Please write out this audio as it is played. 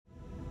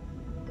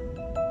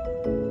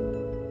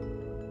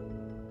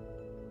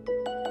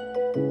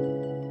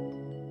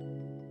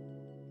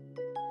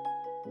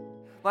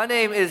My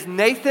name is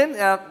Nathan.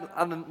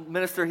 I'm the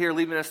minister here,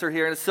 lead minister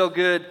here, and it's so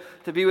good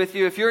to be with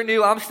you. If you're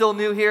new, I'm still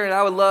new here, and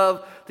I would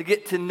love to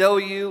get to know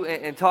you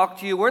and talk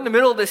to you. We're in the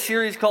middle of this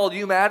series called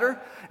You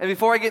Matter, and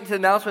before I get into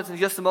announcements in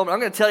just a moment, I'm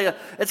going to tell you,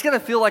 it's going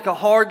to feel like a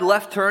hard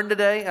left turn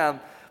today,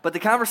 but the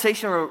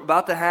conversation we're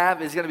about to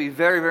have is going to be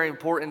very, very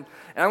important.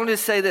 And I'm going to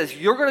just say this,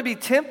 you're going to be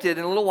tempted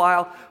in a little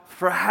while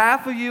for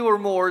half of you or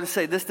more to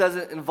say, this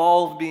doesn't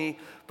involve me,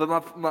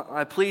 but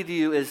my plea to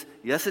you is,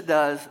 yes, it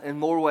does, in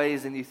more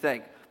ways than you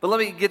think. But let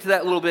me get to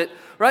that a little bit.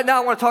 Right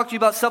now, I want to talk to you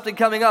about something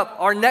coming up.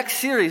 Our next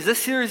series. This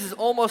series is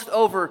almost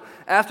over.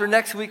 After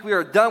next week, we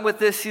are done with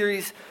this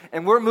series,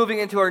 and we're moving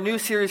into our new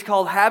series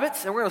called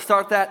Habits, and we're going to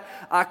start that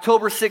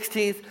October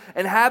 16th.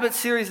 And Habits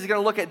series is going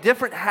to look at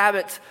different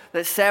habits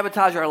that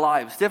sabotage our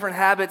lives, different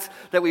habits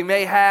that we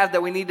may have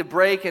that we need to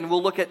break, and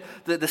we'll look at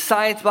the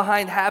science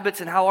behind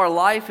habits and how our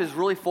life is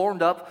really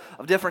formed up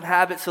of different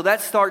habits. So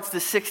that starts the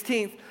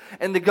 16th.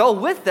 And to go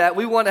with that,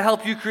 we want to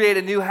help you create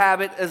a new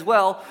habit as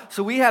well.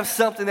 So we have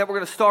something that we're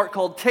going to start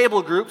called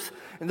table groups.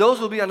 And those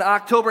will be on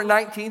October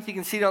 19th. You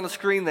can see it on the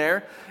screen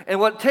there. And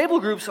what table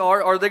groups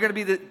are they're going to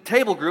be the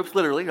table groups,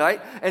 literally, right?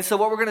 And so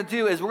what we're going to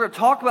do is we're going to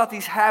talk about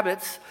these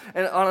habits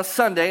on a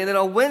Sunday. And then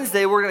on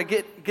Wednesday, we're going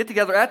to get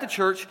together at the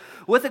church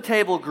with a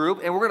table group.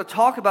 And we're going to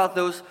talk about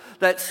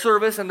that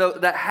service and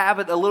that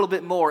habit a little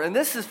bit more. And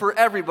this is for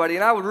everybody.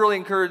 And I would really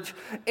encourage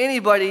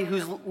anybody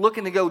who's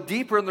looking to go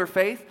deeper in their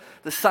faith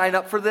to sign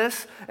up for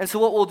this. And so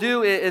what we'll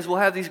do is we'll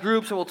have these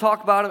groups and we'll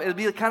talk about them. It'll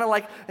be kind of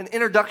like an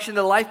introduction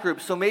to life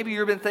groups. So maybe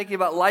you've been thinking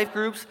about life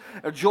groups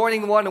or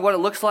joining one and what it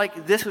looks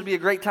like. This would be a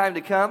great time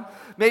to come.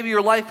 Maybe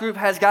your life group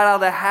has got out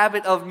of the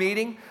habit of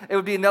meeting. It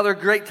would be another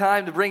great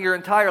time to bring your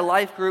entire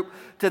life group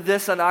to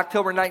this on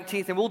October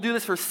 19th. And we'll do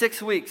this for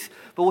 6 weeks.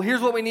 But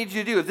here's what we need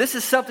you to do. If this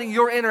is something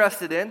you're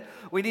interested in,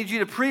 we need you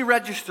to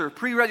pre-register.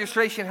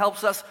 Pre-registration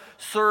helps us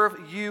serve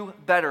you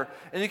better.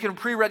 And you can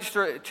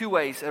pre-register two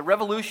ways, at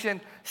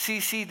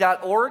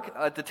revolutioncc.org,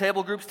 at the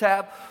table groups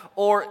tab,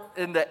 or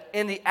in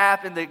the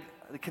app, in the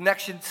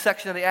connection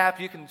section of the app,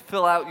 you can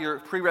fill out your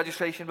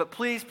pre-registration. But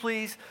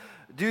please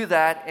do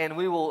that, and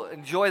we will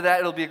enjoy that.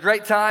 It'll be a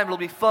great time. It'll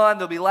be fun.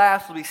 There'll be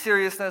laughs. There'll be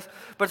seriousness.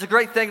 But it's a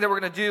great thing that we're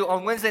going to do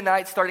on Wednesday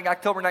night starting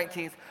October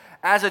 19th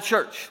as a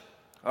church.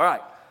 All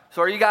right.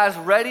 So are you guys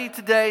ready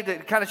today to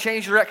kind of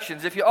change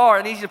directions? If you are,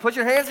 I need you to put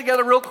your hands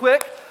together real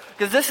quick,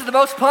 because this is the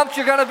most pumped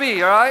you're going to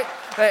be, all right?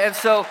 And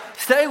so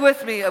stay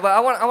with me. But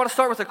I want to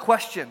start with a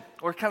question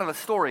or kind of a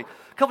story.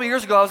 A couple of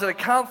years ago, I was at a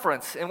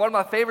conference, and one of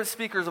my favorite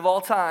speakers of all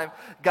time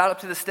got up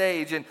to the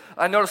stage, and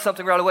I noticed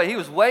something right away. He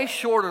was way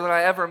shorter than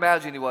I ever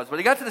imagined he was, but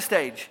he got to the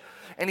stage,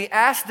 and he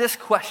asked this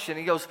question.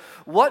 He goes,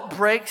 what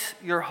breaks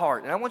your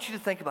heart? And I want you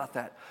to think about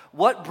that.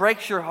 What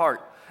breaks your heart?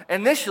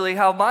 Initially,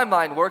 how my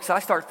mind works, I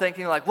start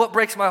thinking like, what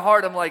breaks my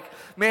heart? I'm like,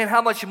 man,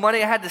 how much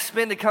money I had to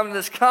spend to come to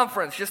this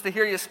conference just to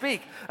hear you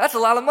speak. That's a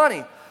lot of money.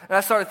 And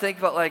I started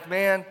thinking about like,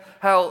 man,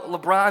 how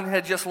LeBron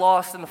had just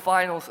lost in the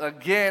finals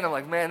again. I'm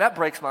like, man, that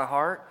breaks my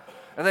heart.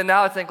 And then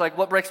now I think like,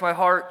 what breaks my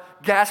heart?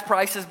 Gas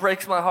prices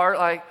breaks my heart.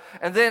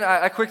 And then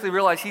I quickly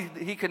realized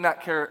he could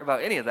not care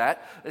about any of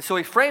that. And so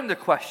he framed the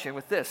question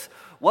with this: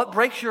 what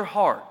breaks your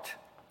heart?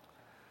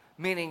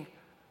 Meaning,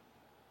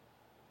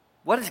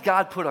 what does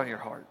God put on your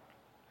heart?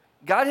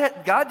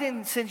 God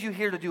didn't send you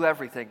here to do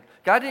everything.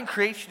 God didn't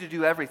create you to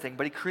do everything,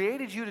 but He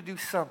created you to do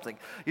something.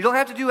 You don't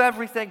have to do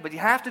everything, but you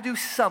have to do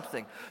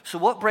something. So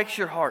what breaks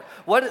your heart?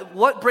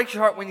 What breaks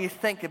your heart when you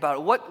think about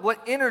it?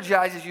 What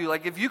energizes you?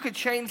 Like if you could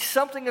change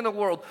something in the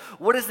world,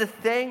 what is the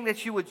thing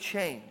that you would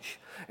change?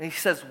 And He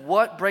says,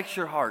 what breaks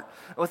your heart?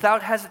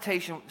 Without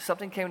hesitation,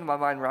 something came to my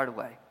mind right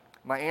away.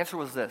 My answer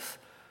was this: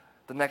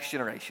 the next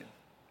generation.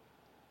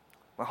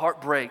 My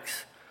heart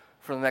breaks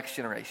for the next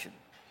generation.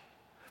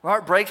 My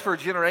heart breaks for a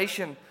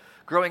generation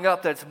growing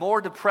up that's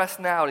more depressed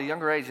now at a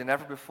younger age than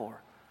ever before.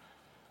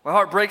 My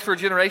heart breaks for a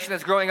generation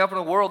that's growing up in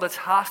a world that's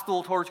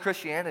hostile towards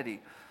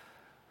Christianity.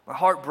 My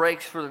heart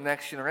breaks for the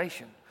next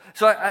generation.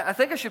 So I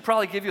think I should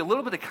probably give you a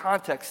little bit of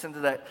context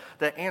into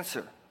that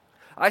answer.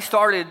 I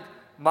started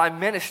my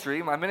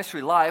ministry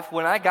life.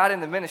 When I got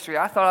into ministry,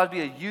 I thought I'd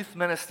be a youth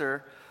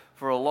minister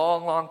for a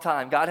long, long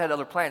time. God had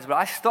other plans, but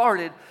I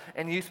started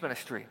in youth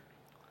ministry.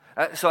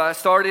 So I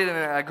started and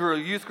I grew a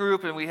youth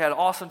group, and we had an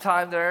awesome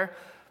time there.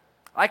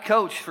 I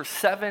coached for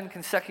 7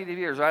 consecutive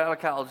years right out of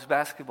college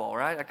basketball,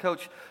 right? I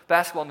coached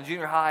basketball in the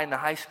junior high and the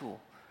high school.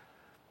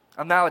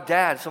 I'm now a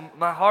dad, so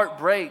my heart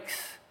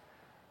breaks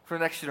for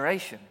the next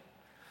generation.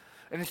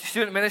 In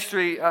student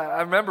ministry,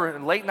 I remember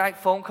late night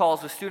phone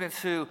calls with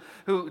students who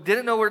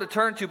didn't know where to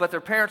turn to, but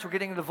their parents were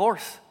getting a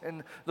divorce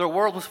and their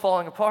world was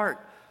falling apart.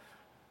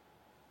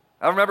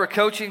 I remember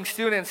coaching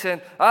students,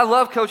 and I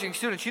love coaching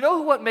students. You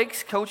know what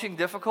makes coaching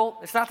difficult?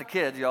 It's not the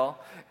kids, y'all.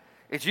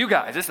 It's you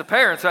guys. It's the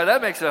parents, right?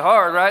 That makes it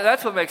hard, right?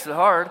 That's what makes it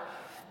hard.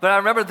 But I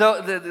remember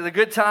the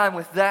good time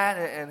with that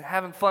and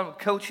having fun with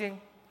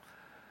coaching.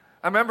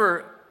 I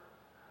remember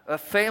a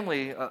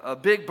family, a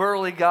big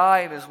burly guy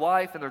and his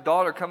wife and their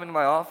daughter come into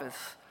my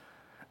office,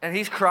 and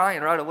he's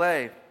crying right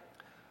away.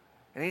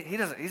 And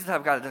he's the type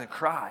of guy that doesn't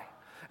cry.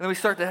 then we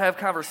start to have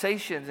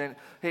conversations, and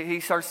he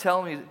starts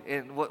telling me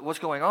what's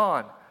going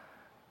on.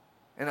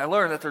 And I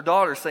learned that their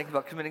daughter's thinking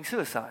about committing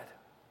suicide.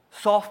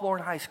 Sophomore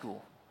in high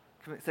school,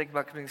 thinking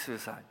about committing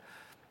suicide.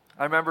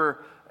 I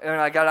remember when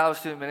I got out of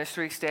student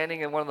ministry,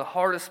 standing in one of the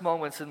hardest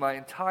moments in my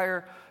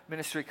entire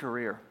ministry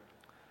career,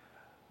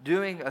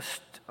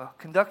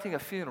 conducting a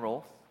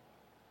funeral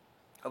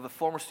of a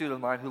former student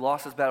of mine who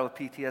lost his battle with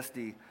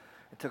PTSD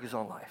and took his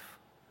own life.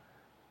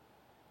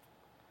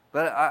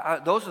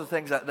 But those are the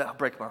things that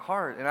break my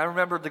heart. And I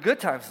remember the good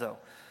times, though.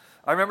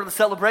 I remember the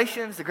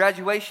celebrations, the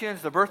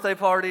graduations, the birthday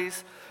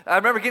parties. I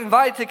remember getting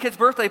invited to a kid's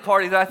birthday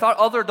party that I thought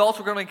other adults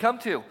were going to come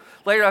to.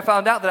 Later, I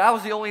found out that I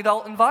was the only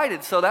adult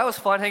invited, so that was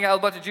fun, hanging out with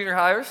a bunch of junior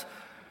hires.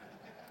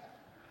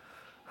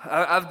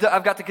 I've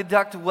got to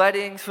conduct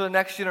weddings for the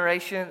next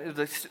generation,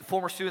 the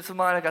former students of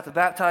mine. I got to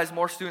baptize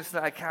more students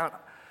than I count.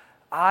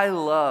 I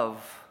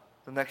love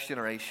the next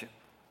generation.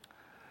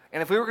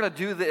 And if we were going to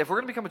do that, if we're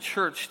going to become a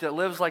church that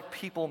lives like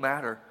people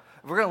matter,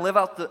 if we're going to live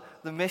out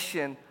the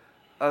mission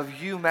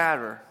of you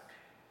matter,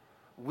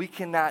 we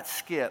cannot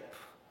skip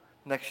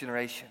next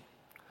generation.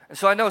 And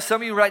so I know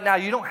some of you right now,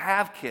 you don't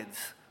have kids.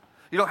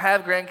 You don't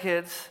have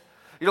grandkids.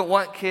 You don't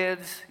want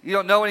kids. You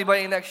don't know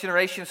anybody in the next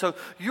generation. So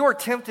you're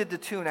tempted to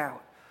tune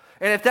out.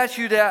 And if that's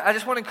you, I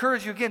just want to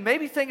encourage you again,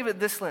 maybe think of it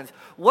this lens.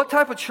 What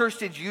type of church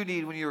did you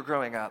need when you were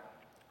growing up?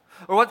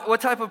 Or what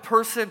type of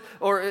person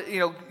or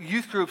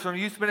youth groups or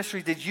youth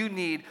ministries did you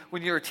need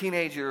when you were a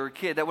teenager or a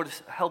kid that would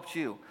have helped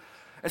you?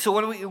 And so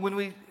when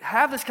we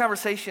have this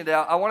conversation today,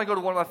 I want to go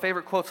to one of my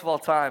favorite quotes of all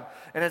time,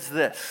 and it's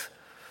this: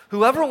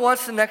 whoever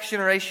wants the next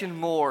generation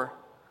more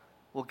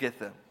will get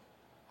them.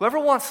 Whoever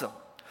wants them.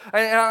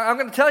 And I'm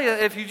going to tell you,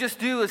 if you just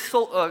do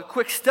a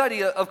quick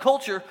study of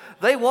culture,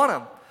 they want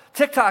them.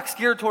 TikTok's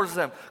geared towards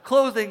them.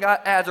 Clothing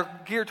ads are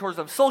geared towards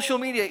them. Social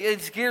media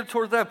is geared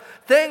towards them.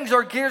 Things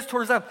are geared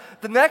towards them.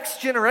 The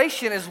next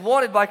generation is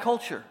wanted by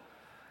culture,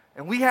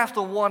 and we have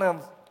to want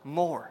them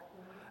more.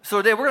 So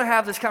today we're going to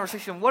have this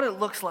conversation, what it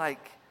looks like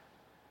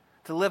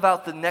to live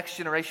out the next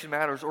generation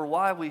matters, or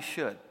why we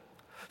should.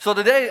 So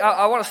today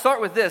I want to start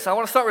with this. I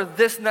want to start with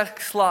this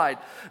next slide.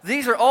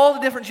 These are all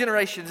the different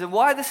generations, and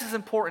why this is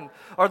important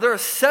are there are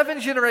 7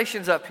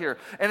 generations up here,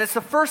 and it's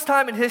the first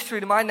time in history,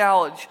 to my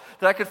knowledge,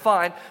 that I could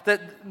find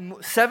that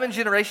 7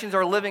 generations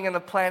are living on the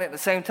planet at the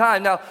same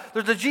time. Now,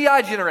 there's the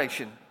GI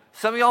generation.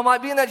 Some of y'all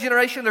might be in that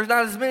generation. There's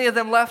not as many of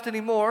them left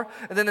anymore.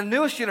 And then the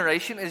newest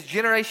generation is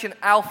Generation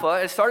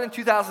Alpha. It started in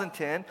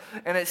 2010,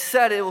 and it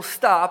said it will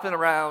stop in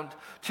around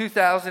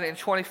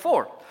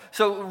 2024.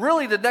 So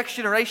really the next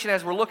generation,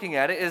 as we're looking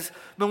at it, is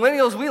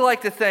millennials. We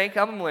like to think,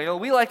 I'm a millennial,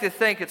 we like to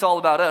think it's all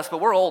about us, but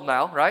we're old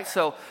now, right?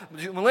 So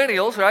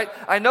millennials, right?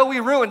 I know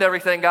we ruined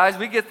everything, guys.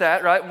 We get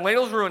that, right?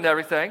 Millennials ruined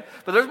everything.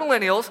 But there's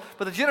millennials.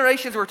 But the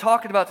generations we're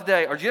talking about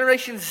today are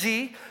Generation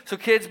Z, so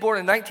kids born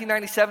in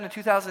 1997 to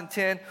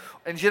 2010,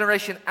 and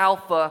Generation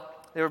Alpha,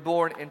 they were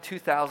born in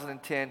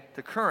 2010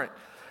 to current.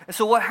 And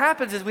so what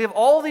happens is we have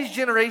all these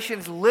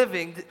generations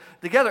living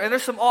together, and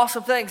there's some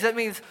awesome things. That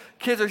means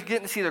kids are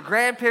getting to see their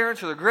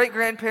grandparents or their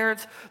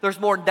great-grandparents. There's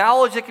more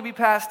knowledge that can be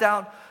passed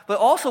down. But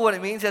also what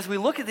it means, as we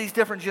look at these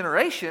different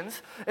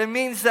generations, it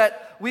means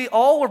that we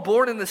all were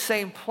born in the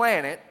same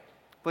planet,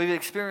 but we've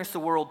experienced the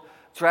world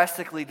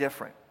drastically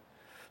different.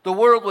 The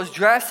world was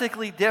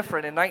drastically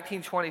different in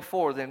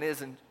 1924 than it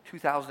is in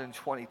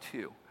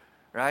 2022,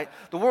 right?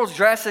 The world's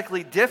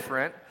drastically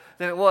different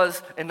than it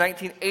was in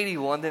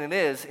 1981 than it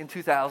is in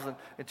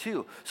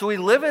 2002. So we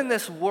live in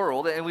this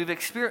world, and we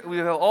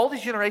have all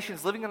these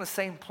generations living on the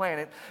same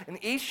planet, and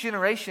each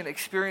generation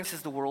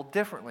experiences the world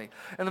differently.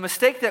 And the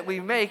mistake that we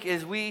make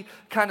is we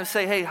kind of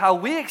say, hey, how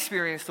we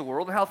experience the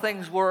world and how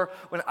things were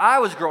when I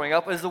was growing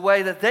up is the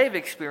way that they've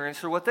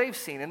experienced or what they've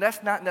seen, and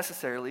that's not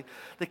necessarily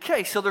the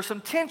case. So there's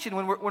some tension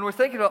when we're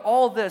thinking about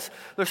all this.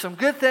 There's some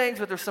good things,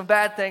 but there's some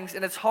bad things,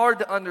 and it's hard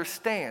to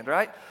understand,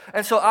 right?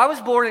 And so I'm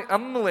a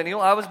millennial.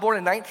 I was born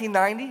in 1990.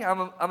 I'm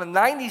a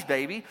 90s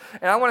baby,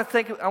 and I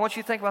want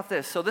you to think about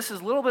this. So this is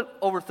a little bit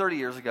over 30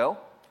 years ago.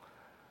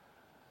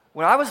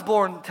 When I was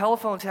born,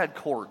 telephones had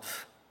cords,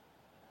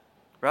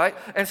 right?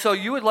 And so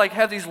you would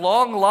have these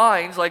long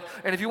lines,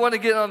 and if you want to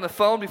get on the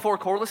phone before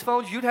cordless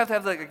phones, you'd have to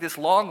have this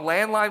long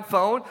landline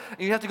phone, and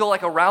you'd have to go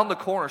around the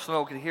corner so no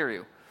one could hear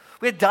you.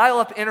 We had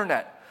dial-up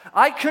internet.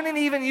 I couldn't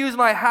even use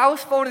my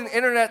house phone and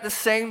internet at the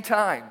same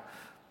time.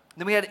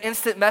 Then we had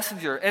instant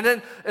messenger. And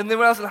then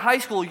when I was in high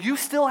school, you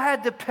still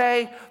had to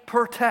pay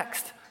per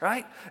text,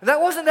 right? And that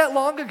wasn't that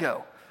long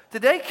ago.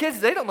 Today, kids,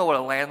 they don't know what a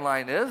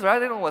landline is, right?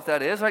 They don't know what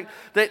that is, right?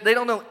 They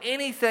don't know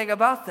anything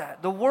about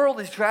that. The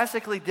world is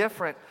drastically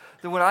different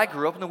than when I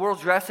grew up, and the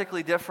world's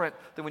drastically different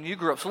than when you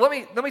grew up. So let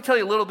me tell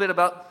you a little bit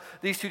about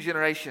these 2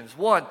 generations.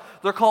 One,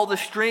 they're called the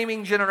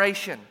streaming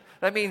generation.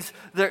 That means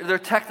they're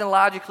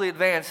technologically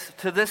advanced.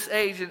 To this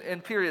age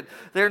and period,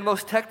 they're the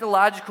most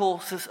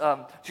technological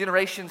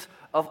generations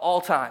of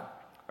all time,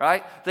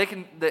 right?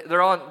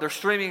 They're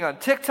streaming on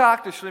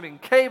TikTok, they're streaming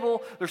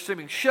cable, they're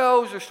streaming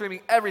shows, they're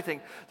streaming everything.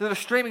 They're the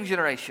streaming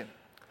generation.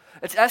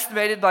 It's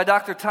estimated by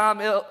Dr.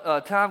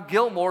 Tom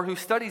Gilmore, who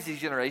studies these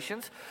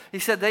generations. He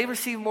said they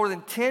receive more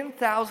than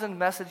 10,000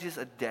 messages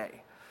a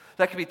day.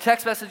 That could be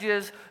text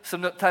messages,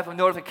 some type of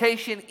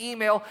notification,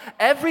 email.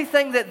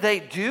 Everything that they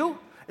do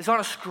is on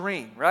a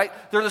screen, right?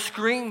 They're the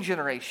screen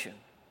generation.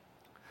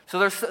 So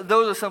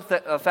those are some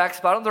facts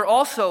about them. They're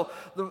also,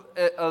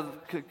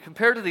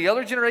 compared to the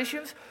other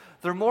generations,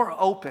 they're more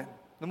open.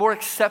 They're more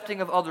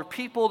accepting of other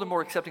people. They're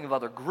more accepting of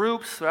other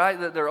groups, right?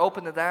 They're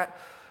open to that.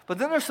 But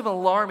then there's some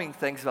alarming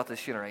things about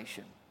this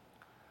generation.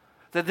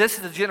 That this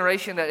is the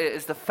generation that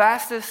is the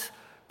fastest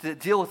to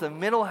deal with a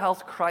mental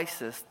health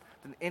crisis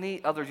than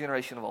any other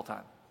generation of all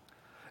time.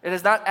 It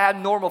is not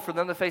abnormal for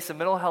them to face a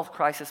mental health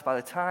crisis by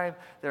the time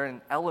they're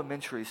in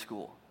elementary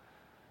school.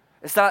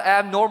 It's not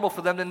abnormal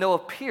for them to know a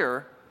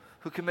peer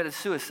who committed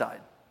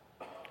suicide.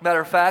 Matter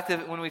of fact,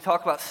 when we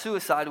talk about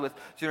suicide with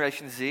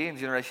Generation Z and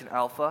Generation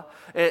Alpha,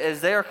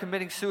 as they are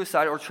committing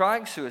suicide or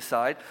trying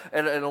suicide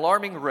at an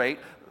alarming rate,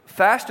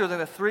 faster than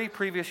the 3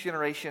 previous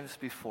generations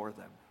before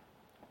them.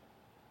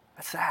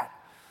 That's sad.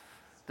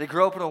 They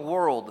grow up in a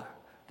world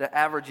that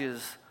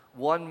averages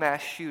 1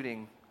 mass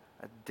shooting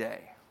a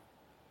day.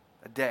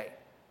 A day.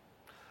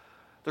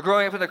 They're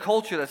growing up in a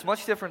culture that's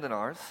much different than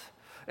ours.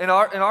 In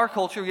our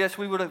culture, yes,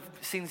 we would have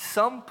seen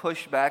some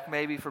pushback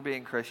maybe for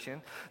being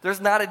Christian.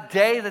 There's not a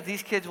day that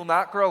these kids will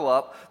not grow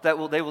up that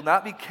they will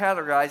not be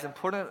categorized and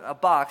put in a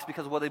box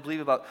because of what they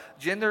believe about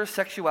gender,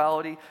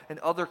 sexuality, and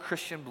other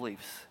Christian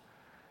beliefs.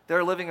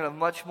 They're living in a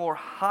much more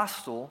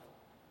hostile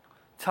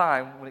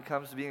time when it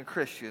comes to being a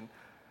Christian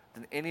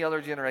than any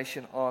other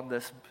generation on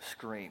this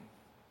screen.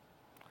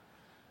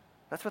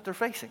 That's what they're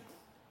facing.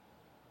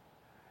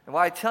 And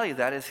why I tell you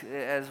that is,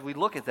 as we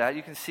look at that,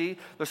 you can see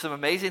there's some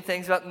amazing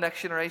things about the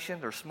next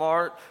generation. They're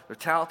smart, they're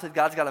talented,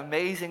 God's got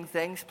amazing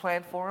things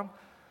planned for them.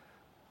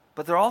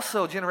 But they're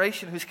also a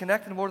generation who's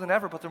connected more than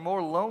ever, but they're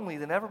more lonely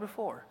than ever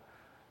before.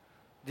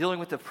 Dealing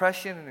with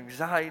depression and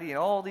anxiety and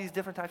all these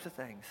different types of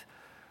things.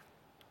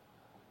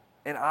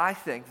 And I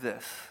think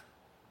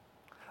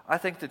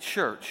the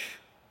church,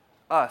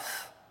 us,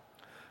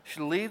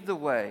 should lead the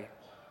way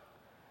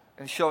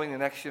in showing the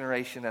next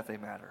generation that they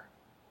matter.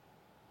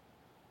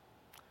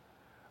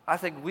 I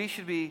think we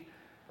should be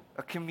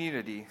a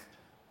community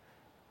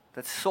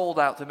that's sold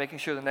out to making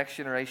sure the next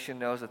generation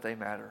knows that they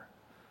matter.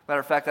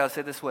 Matter of fact, I would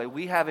say it this way,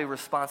 we have a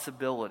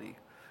responsibility.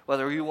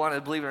 Whether you want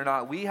to believe it or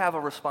not, we have a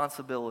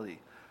responsibility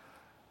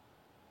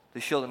to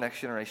show the next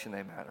generation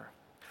they matter.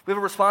 We have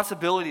a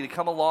responsibility to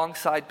come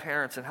alongside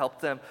parents and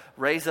help them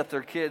raise up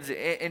their kids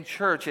in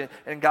church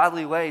in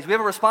godly ways. We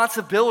have a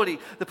responsibility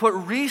to put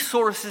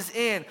resources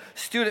in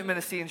student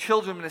ministry and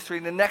children ministry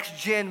and the next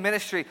gen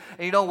ministry.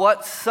 And you know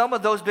what? Some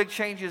of those big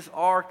changes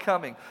are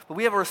coming. But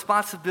we have a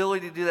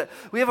responsibility to do that.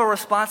 We have a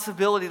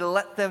responsibility to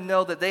let them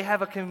know that they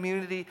have a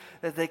community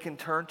that they can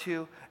turn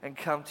to and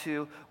come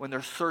to when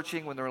they're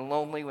searching, when they're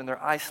lonely, when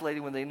they're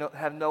isolated, when they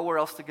have nowhere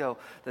else to go.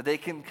 That they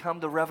can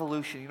come to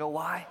Revolution. You know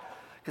why?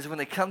 Because when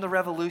they come to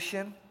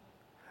Revolution,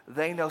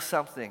 they know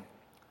something.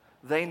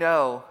 They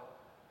know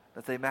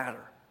that they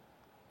matter.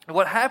 And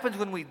what happens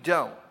when we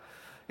don't?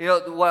 You know,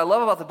 what I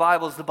love about the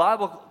Bible is the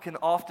Bible can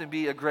often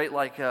be a great,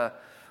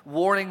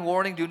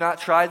 warning, do not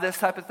try this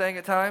type of thing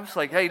at times.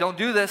 Like, hey, don't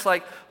do this.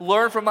 Like,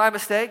 learn from my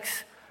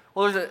mistakes.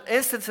 Well, there's an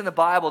instance in the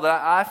Bible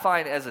that I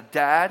find as a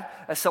dad,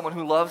 as someone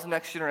who loves the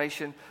next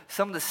generation,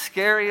 some of the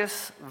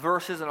scariest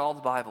verses in all the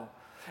Bible.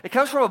 It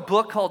comes from a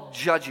book called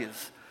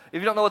Judges.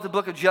 If you don't know what the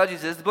book of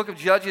Judges is, the book of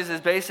Judges is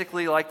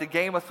basically like the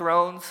Game of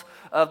Thrones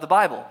of the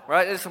Bible,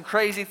 right? There's some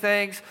crazy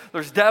things.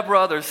 There's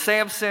Deborah, there's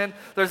Samson,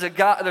 there's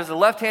a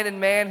left-handed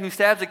man who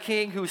stabs a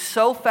king who's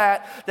so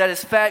fat that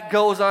his fat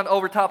goes on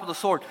over top of the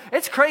sword.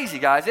 It's crazy,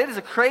 guys. It is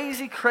a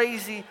crazy,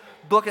 crazy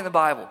book in the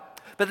Bible.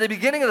 But at the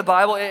beginning of the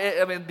Bible,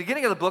 the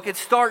beginning of the book, it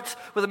starts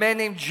with a man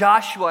named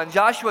Joshua. And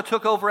Joshua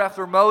took over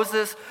after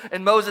Moses.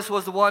 And Moses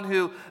was the one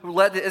who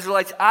led the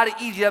Israelites out of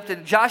Egypt.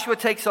 And Joshua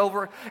takes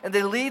over, and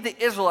they lead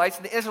the Israelites.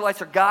 And the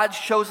Israelites are God's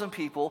chosen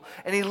people.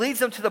 And he leads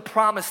them to the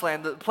promised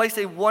land, the place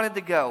they wanted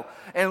to go.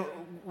 And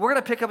we're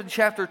going to pick up in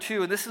chapter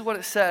 2, and this is what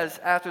it says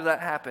after that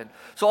happened.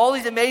 So all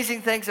these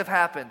amazing things have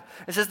happened.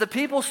 It says, the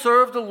people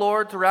served the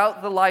Lord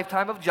throughout the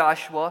lifetime of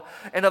Joshua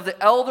and of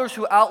the elders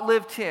who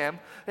outlived him,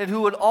 and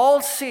who had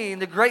all seen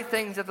the great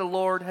things that the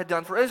Lord had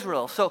done for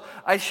Israel. So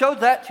I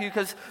showed that to you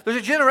because there's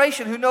a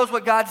generation who knows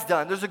what God's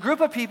done. There's a group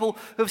of people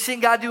who have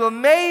seen God do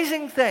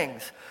amazing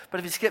things. But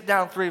if you skip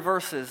down 3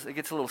 verses, it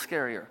gets a little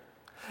scarier.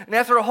 And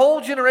after a whole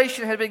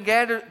generation had been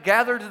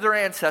gathered to their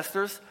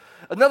ancestors,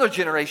 another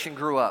generation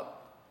grew up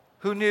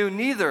who knew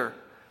neither.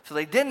 So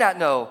they did not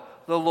know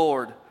the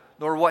Lord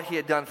nor what he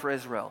had done for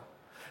Israel.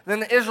 And then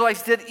the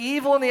Israelites did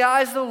evil in the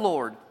eyes of the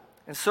Lord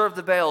and served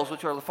the Baals,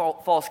 which are the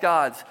false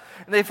gods.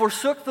 And they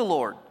forsook the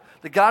Lord,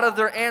 the God of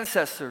their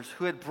ancestors,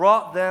 who had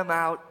brought them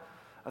out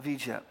of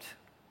Egypt.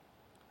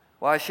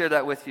 Why I share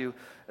that with you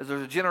is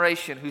there's a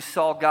generation who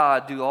saw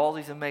God do all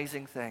these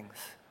amazing things.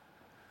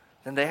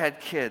 Then they had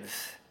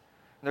kids,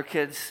 and their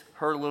kids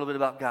heard a little bit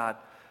about God.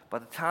 By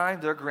the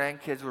time their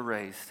grandkids were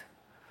raised,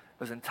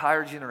 there was an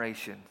entire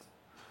generation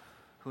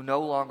who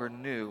no longer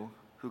knew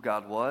who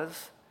God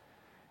was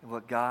and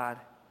what God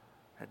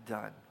had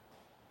done.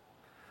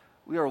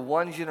 We are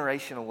one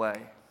generation away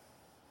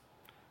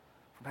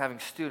from having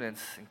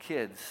students and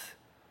kids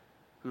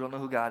who don't know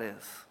who God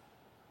is,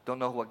 don't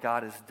know what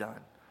God has done.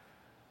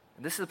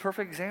 And this is a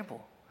perfect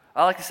example.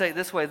 I like to say it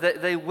this way.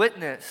 They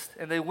witnessed,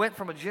 and they went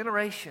from a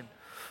generation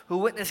who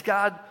witnessed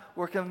God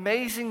work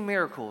amazing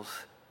miracles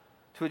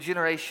to a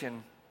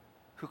generation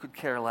who could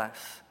care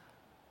less.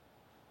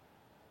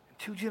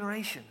 2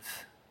 generations.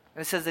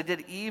 And it says they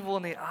did evil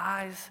in the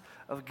eyes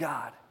of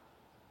God.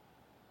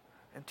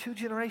 And 2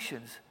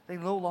 generations, they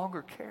no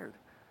longer cared.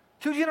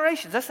 2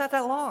 generations, that's not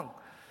that long.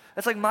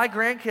 That's like my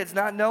grandkids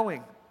not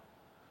knowing.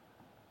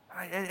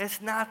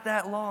 It's not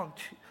that long.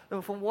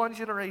 From one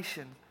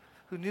generation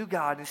who knew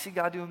God and see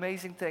God do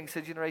amazing things to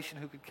a generation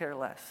who could care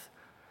less.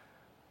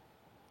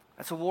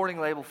 That's a warning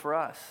label for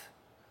us.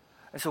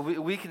 And so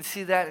we can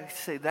see that and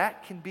say,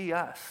 that can be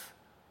us.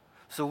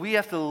 So we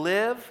have to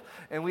live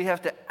and we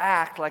have to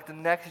act like the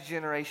next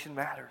generation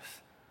matters.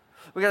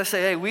 We got to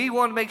say, hey, we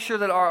want to make sure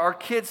that our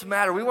kids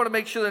matter. We want to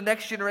make sure the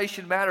next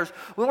generation matters.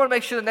 We want to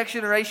make sure the next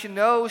generation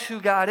knows who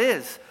God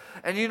is.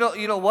 And you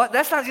know what?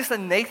 That's not just a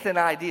Nathan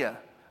idea.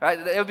 Right?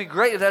 It would be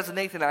great if that's a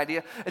Nathan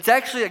idea. It's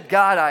actually a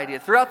God idea.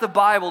 Throughout the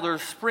Bible,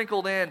 there's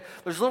sprinkled in,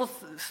 there's little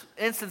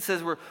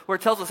instances where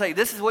it tells us, hey,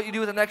 this is what you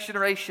do with the next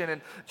generation.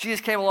 And Jesus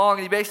came along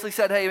and he basically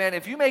said, hey, man,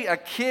 if you make a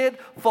kid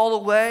fall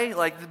away,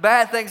 like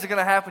bad things are going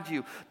to happen to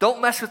you.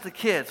 Don't mess with the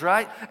kids,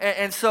 right?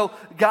 And so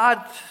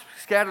God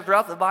scattered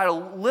throughout the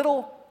Bible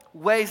little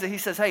ways that he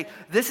says, hey,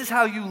 this is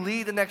how you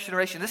lead the next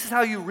generation. This is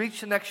how you reach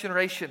the next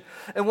generation.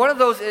 And one of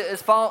those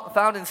is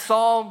found in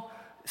Psalm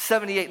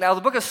 78. Now,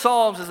 the book of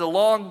Psalms is a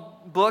long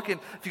book, and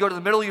if you go to the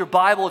middle of your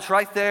Bible, it's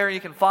right there, and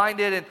you can find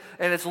it,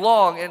 and it's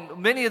long. And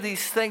many of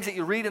these things that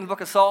you read in the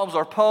book of Psalms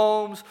are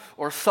poems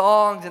or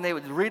songs, and they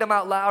would read them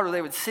out loud or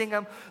they would sing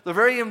them. They're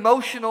very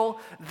emotional.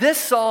 This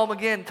psalm,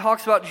 again,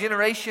 talks about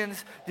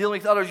generations dealing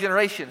with other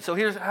generations. So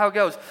here's how it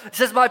goes. It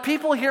says, my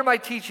people hear my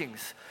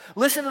teachings.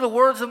 Listen to the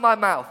words of my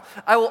mouth.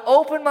 I will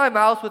open my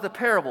mouth with a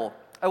parable.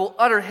 I will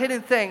utter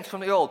hidden things from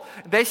the old.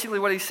 And basically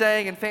what he's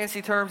saying in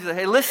fancy terms is that,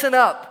 hey, listen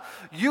up.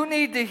 You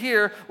need to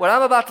hear what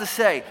I'm about to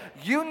say.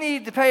 You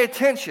need to pay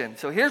attention.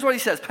 So here's what he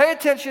says. Pay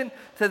attention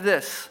to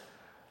this.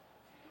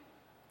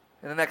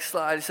 In the next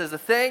slide, it says, the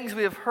things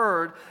we have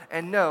heard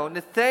and known,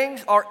 the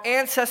things our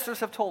ancestors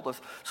have told us.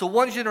 So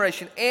one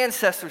generation,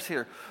 ancestors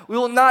here. We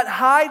will not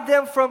hide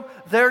them from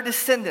their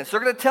descendants. They're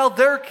going to tell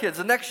their kids,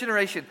 the next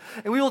generation.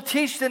 And we will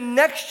teach the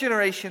next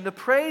generation the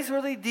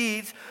praiseworthy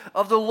deeds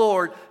of the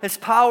Lord, his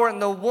power, and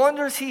the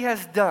wonders he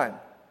has done.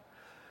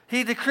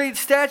 He decreed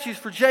statutes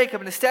for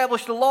Jacob and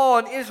established a law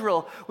in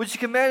Israel, which he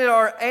commanded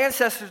our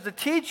ancestors to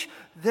teach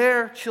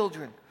their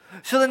children.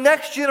 So the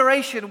next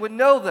generation would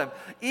know them,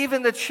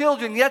 even the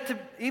children yet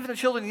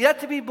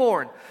to be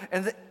born,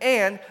 and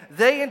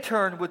they in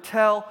turn would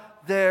tell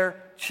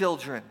their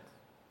children.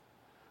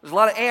 There's a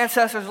lot of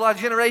ancestors, there's a lot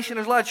of generations,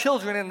 there's a lot of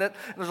children in that,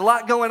 and there's a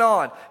lot going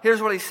on. Here's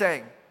what he's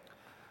saying: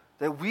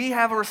 that we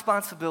have a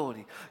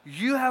responsibility.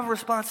 You have a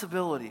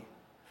responsibility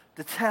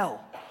to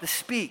tell, to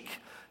speak,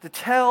 to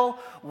tell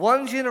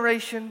one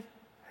generation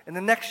and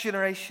the next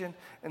generation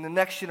and the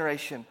next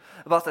generation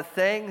about the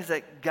things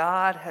that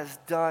God has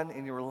done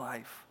in your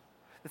life.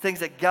 The things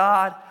that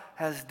God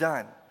has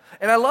done.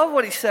 And I love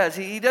what he says.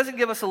 He doesn't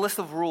give us a list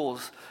of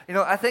rules. You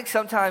know, I think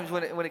sometimes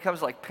when it comes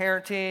to like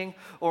parenting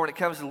or when it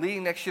comes to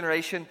leading next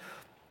generation,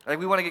 like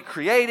we want to get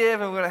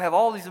creative and we want to have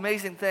all these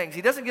amazing things.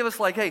 He doesn't give us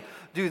like, hey,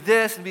 do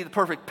this and be the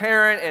perfect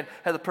parent and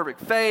have the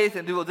perfect faith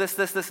and do this,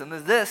 and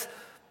this.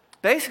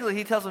 Basically,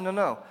 he tells them,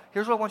 no,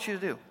 here's what I want you to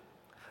do.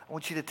 I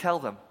want you to tell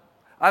them.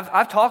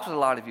 I've talked with a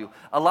lot of you.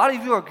 A lot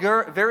of you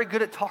are very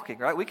good at talking,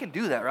 right? We can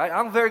do that, right?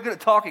 I'm very good at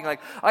talking. Like,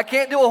 I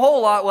can't do a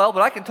whole lot well,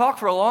 but I can talk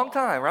for a long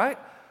time, right?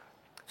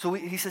 So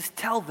he says,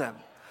 tell them.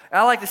 And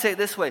I like to say it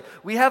this way.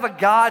 We have a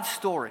God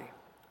story.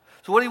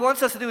 So what he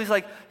wants us to do is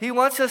he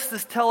wants us to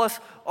tell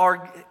us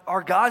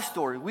our God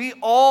story. We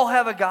all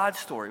have a God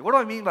story. What do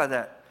I mean by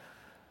that?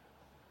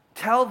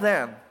 Tell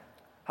them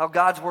how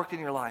God's worked in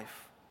your life.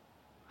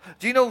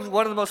 Do you know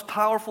one of the most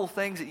powerful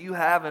things that you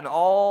have in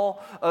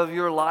all of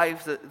your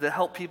lives that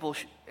help people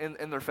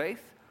in their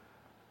faith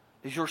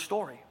is your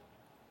story?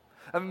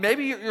 I mean,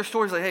 maybe your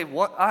story is like, hey,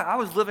 I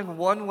was living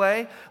one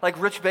way, like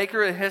Rich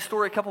Baker in his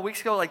story a couple weeks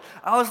ago. Like,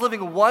 I was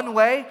living one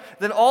way,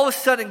 then all of a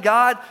sudden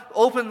God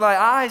opened my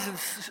eyes and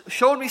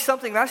showed me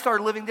something, and I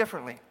started living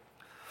differently.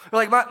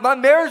 Or like my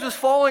marriage was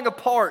falling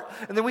apart,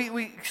 and then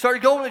we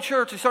started going to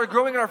church and started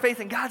growing in our faith,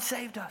 and God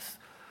saved us.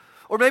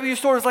 Or maybe your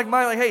story is like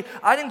mine, like, hey,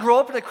 I didn't grow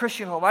up in a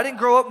Christian home. I didn't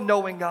grow up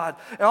knowing God.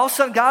 And all of a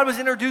sudden, God was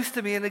introduced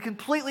to me, and it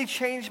completely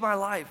changed my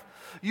life.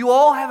 You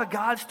all have a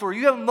God story.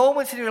 You have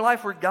moments in your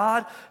life where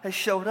God has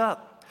showed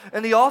up.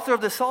 And the author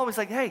of the psalm is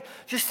like, hey,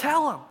 just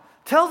tell them.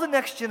 Tell the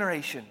next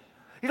generation.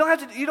 You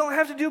don't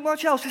have to do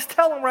much else. Just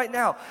tell them right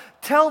now.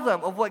 Tell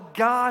them of what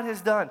God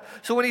has done.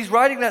 So when he's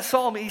writing that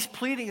psalm, he's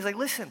pleading. He's like,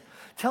 listen,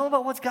 tell them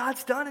about what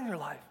God's done in your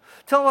life.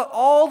 Tell them about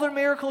all the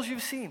miracles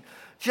you've seen.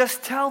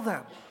 Just tell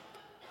them.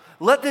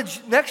 Let the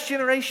next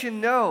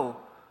generation know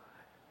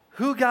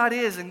who God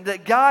is and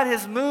that God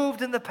has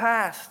moved in the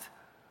past.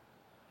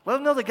 Let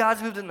them know that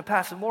God's moved in the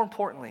past, and more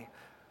importantly,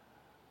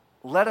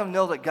 let them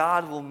know that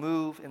God will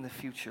move in the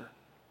future.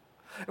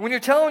 And when you're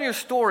telling your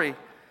story,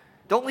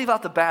 don't leave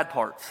out the bad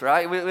parts,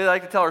 right? We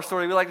like to tell our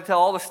story. We like to tell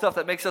all the stuff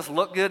that makes us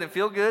look good and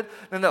feel good.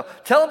 No.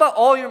 Tell them about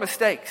all your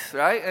mistakes,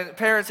 right? And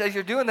parents, as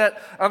you're doing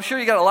that, I'm sure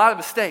you got a lot of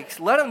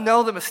mistakes. Let them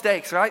know the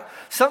mistakes, right?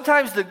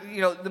 Sometimes the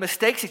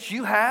mistakes that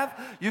you have,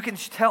 you can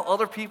tell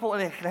other people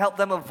and it can help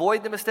them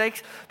avoid the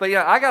mistakes. But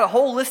I got a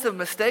whole list of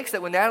mistakes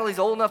that when Natalie's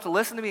old enough to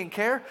listen to me and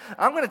care,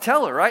 I'm going to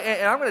tell her, right?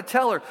 And I'm going to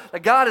tell her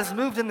that God has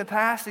moved in the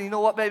past, and you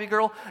know what, baby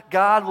girl?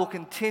 God will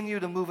continue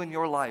to move in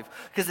your life.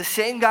 Because the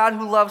same God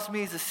who loves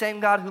me is the same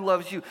God who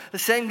loves you. The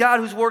same God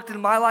who's worked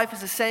in my life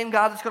is the same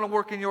God that's going to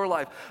work in your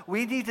life.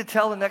 We need to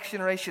tell the next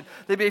generation.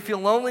 They may feel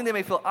lonely, they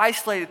may feel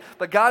isolated,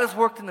 but God has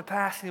worked in the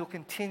past and He will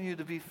continue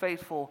to be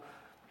faithful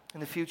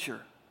in the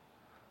future.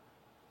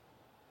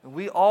 And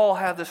we all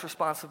have this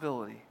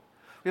responsibility.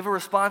 We have a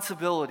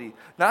responsibility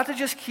not to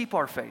just keep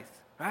our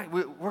faith, right?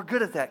 We're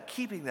good at that,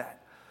 keeping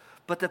that,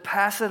 but to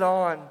pass it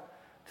on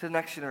to the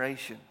next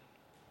generation.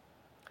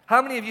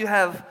 How many of you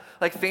have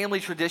like family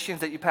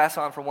traditions that you pass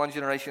on from one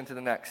generation to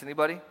the next?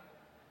 Anybody?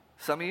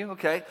 Some of you,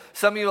 okay.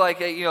 Some of you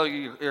like,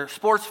 you're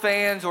sports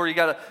fans, or you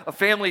got a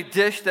family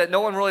dish that no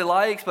one really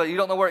likes, but you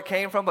don't know where it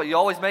came from, but you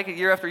always make it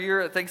year after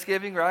year at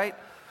Thanksgiving, right?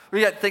 Or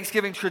you got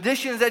Thanksgiving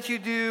traditions that you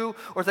do,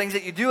 or things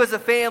that you do as a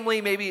family,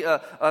 maybe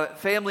a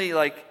family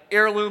like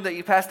heirloom that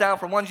you pass down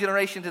from one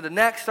generation to the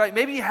next, right?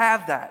 Maybe you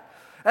have that.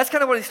 That's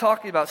kind of what he's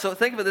talking about. So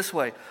think of it this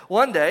way.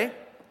 One day,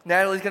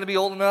 Natalie's going to be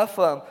old enough,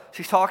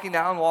 she's talking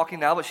now and walking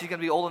now, but she's going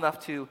to be old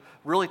enough to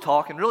really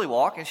talk and really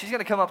walk, and she's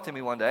going to come up to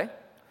me one day.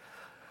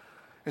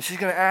 And she's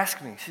going to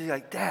ask me, she's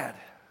like, Dad,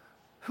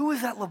 who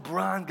is that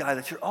LeBron guy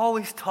that you're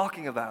always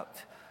talking about?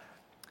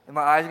 And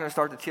my eyes are going to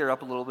start to tear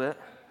up a little bit.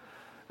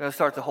 I'm going to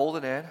start to hold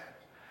it in.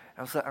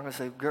 I'm going to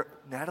say,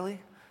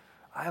 Natalie,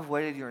 I have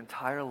waited your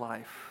entire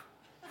life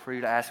for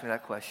you to ask me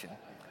that question.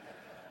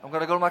 I'm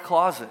going to go to my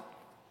closet.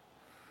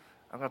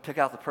 I'm going to pick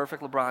out the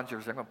perfect LeBron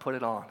jersey. I'm going to put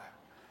it on.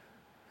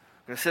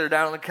 I'm going to sit her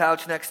down on the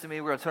couch next to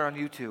me. We're going to turn on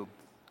YouTube.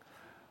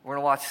 We're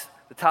going to watch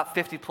the top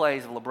 50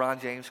 plays of LeBron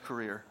James'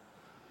 career.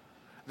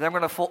 Then I'm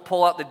going to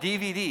pull out the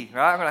DVD,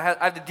 right?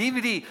 I have the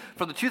DVD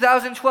from the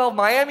 2012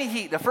 Miami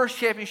Heat, the first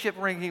championship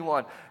ring he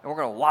won, and we're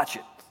going to watch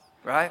it,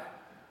 right?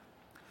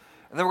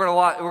 And then I'm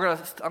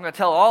going to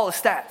tell all the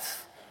stats.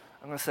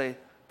 I'm going to say,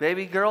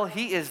 baby girl,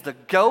 he is the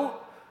GOAT.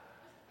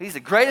 He's the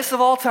greatest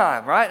of all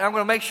time, right? And I'm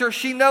going to make sure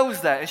she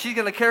knows that, and she's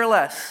going to care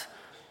less.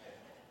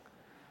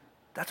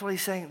 That's what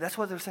he's saying. That's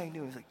what they're saying to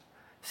him. He's like,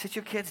 sit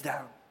your kids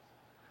down.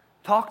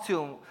 Talk to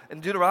them. In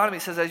Deuteronomy,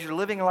 it says, as you're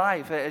living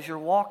life, as you're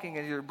walking,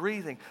 as you're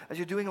breathing, as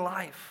you're doing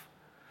life,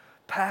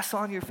 pass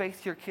on your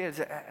faith to your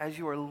kids as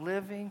you are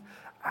living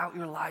out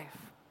your life.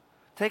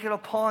 Take it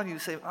upon you to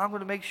say, I'm going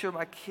to make sure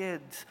my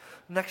kids,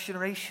 next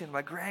generation,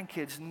 my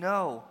grandkids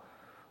know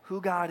who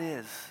God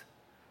is,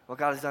 what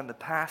God has done in the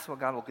past, and what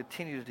God will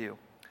continue to do.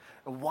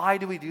 And why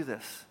do we do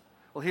this?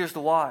 Well, here's the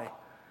why.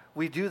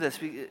 We do this.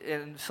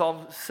 In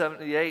Psalm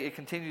 78, it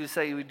continues to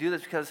say we do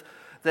this because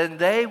then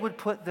they would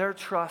put their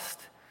trust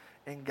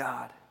in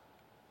God.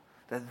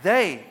 That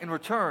they, in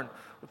return,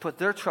 would put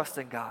their trust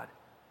in God.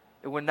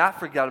 And would not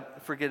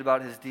forget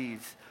about His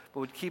deeds,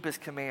 but would keep His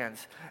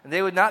commands. And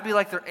they would not be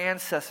like their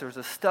ancestors,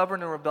 a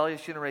stubborn and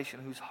rebellious generation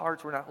whose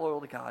hearts were not loyal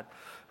to God,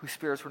 whose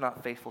spirits were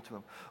not faithful to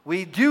Him.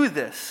 We do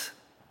this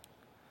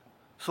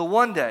so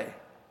one day,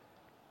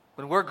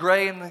 when we're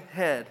gray in the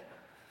head,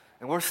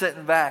 and we're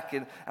sitting back,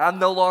 and I'm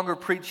no longer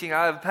preaching,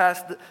 I have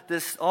passed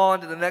this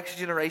on to the next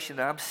generation,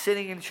 and I'm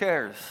sitting in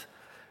chairs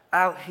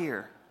out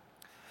here.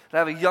 And I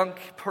have a young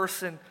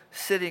person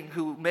sitting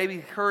who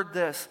maybe heard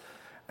this,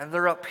 and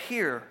they're up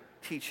here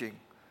teaching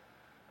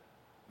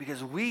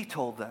because we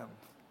told them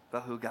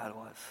about who God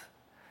was.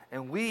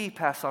 And we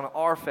pass on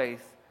our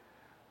faith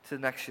to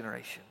the next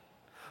generation.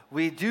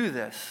 We do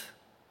this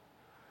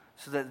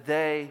so that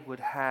they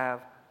would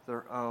have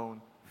their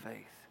own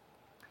faith.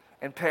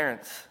 And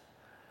parents,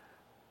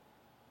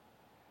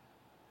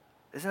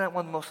 isn't that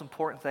one of the most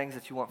important things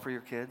that you want for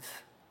your kids?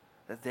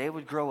 That they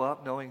would grow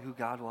up knowing who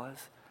God was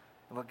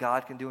and what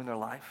God can do in their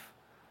life?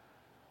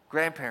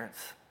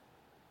 Grandparents,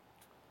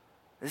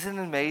 isn't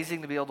it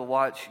amazing to be able to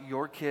watch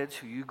your kids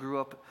who you grew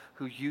up,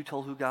 who you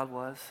told who God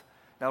was,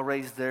 now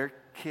raise their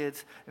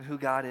kids and who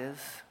God is?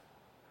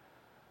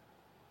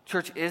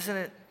 Church,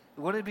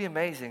 wouldn't it be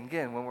amazing,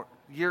 again, when we're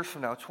years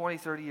from now, 20,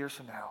 30 years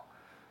from now,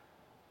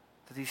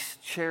 that these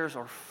chairs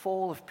are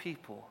full of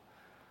people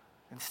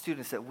and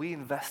students that we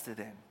invested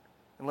in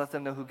and let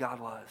them know who God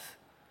was?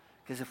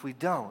 Because if we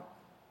don't,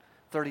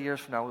 30 years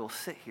from now, we'll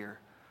sit here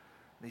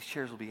and these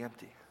chairs will be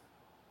empty.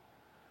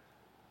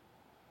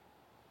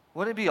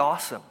 Wouldn't it be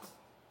awesome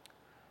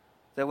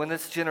that when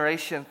this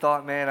generation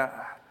thought, man,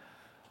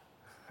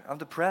 I'm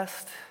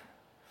depressed,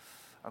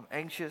 I'm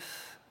anxious,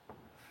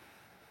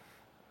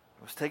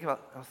 I was thinking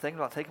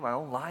about taking my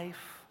own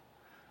life,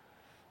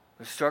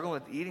 they're struggling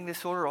with eating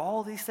disorder,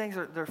 all these things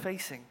they're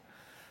facing,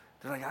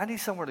 They're like, I need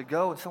somewhere to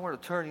go and somewhere to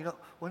turn.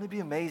 Wouldn't it be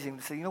amazing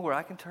to say, where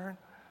I can turn?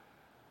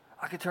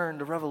 I can turn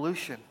to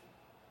Revolution.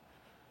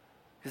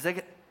 Because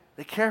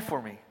they care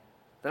for me.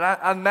 That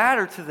I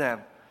matter to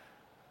them.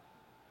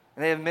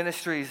 And they have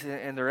ministries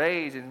in their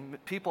age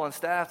and people on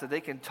staff that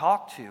they can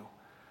talk to.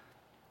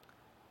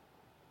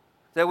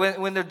 That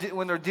when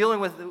they're dealing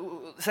with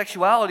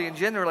sexuality and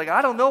gender, like,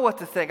 I don't know what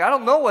to think. I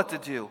don't know what to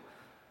do.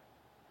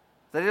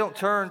 That they don't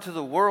turn to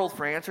the world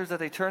for answers, that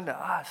they turn to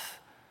us.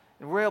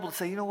 And we're able to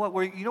say,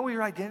 where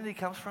your identity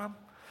comes from?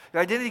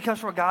 Your identity comes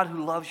from a God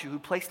who loves you, who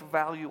placed a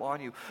value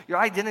on you. Your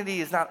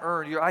identity is not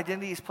earned. Your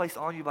identity is placed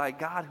on you by a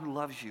God who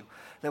loves you.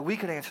 That we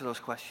could answer those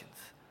questions.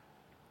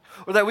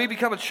 Or that we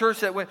become a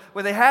church that when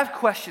they have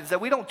questions, that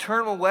we don't turn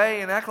them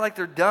away and act like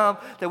they're dumb,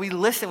 that we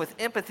listen with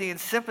empathy and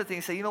sympathy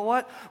and say, you know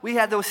what? We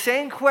had those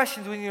same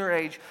questions when you were your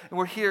age, and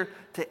we're here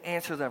to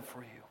answer them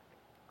for you.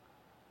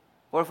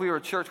 What if we were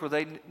a church where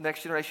the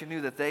next generation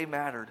knew that they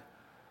mattered?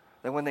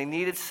 That when they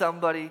needed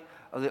somebody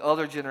of the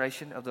older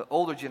generation,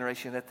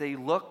 that they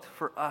looked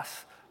for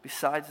us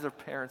besides their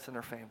parents and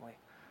their family.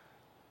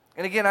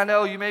 And again, I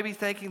know you may be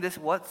thinking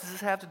what does this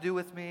have to do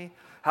with me?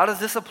 How does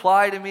this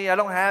apply to me? I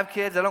don't have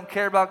kids. I don't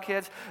care about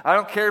kids. I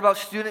don't care about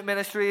student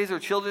ministries or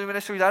children's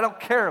ministries. I don't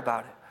care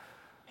about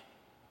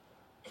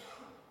it.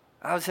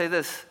 I would say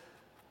this,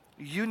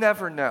 you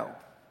never know.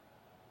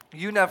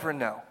 You never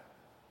know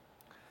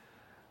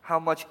how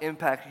much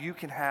impact you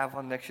can have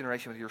on the next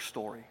generation with your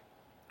story,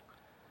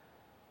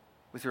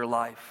 with your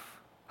life.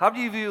 How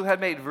many of you have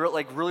made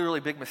really, really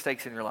big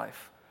mistakes in your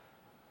life?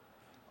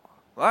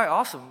 All right,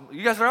 awesome.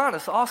 You guys are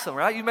honest. Awesome,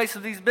 right? You made some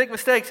of these big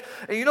mistakes.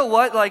 And you know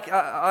what?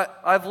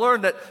 I've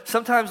learned that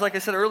sometimes, like I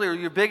said earlier,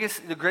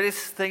 the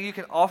greatest thing you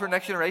can offer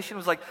next generation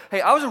was like,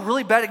 hey, I was a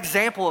really bad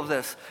example of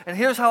this. And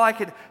here's how I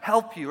can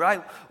help you,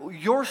 right?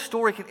 Your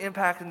story can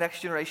impact the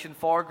next generation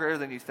far greater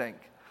than you think.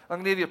 I'm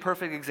going to give you a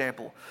perfect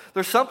example.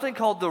 There's something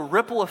called the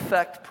ripple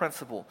effect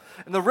principle.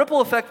 And the ripple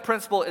effect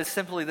principle is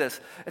simply this.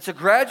 It's a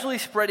gradually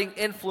spreading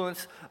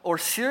influence or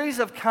series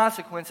of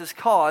consequences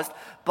caused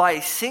by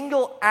a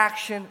single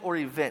action or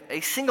event.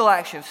 A single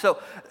action. So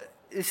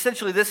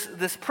essentially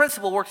this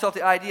principle works out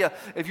the idea,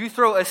 if you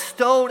throw a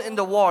stone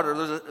into water,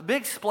 there's a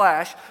big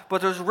splash,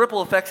 but there's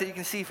ripple effects that you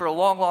can see for a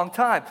long, long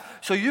time.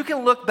 So you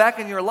can look back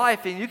in your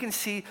life and you can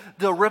see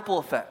the ripple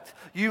effect.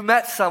 You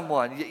met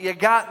someone, you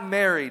got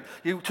married,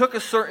 you took a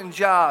certain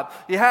job,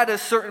 you had a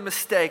certain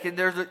mistake, and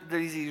there's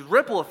these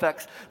ripple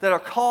effects that are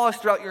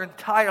caused throughout your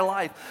entire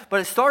life.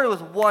 But it started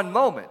with one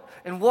moment.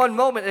 In one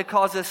moment, it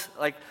caused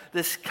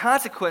this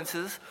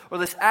consequences or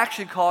this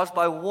action caused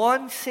by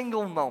one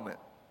single moment.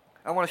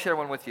 I want to share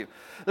one with you.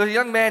 There's a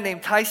young man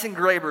named Tyson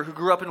Graber who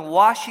grew up in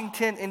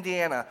Washington,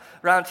 Indiana.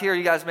 Around here,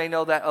 you guys may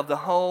know that of the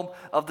home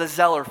of the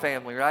Zeller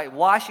family, right?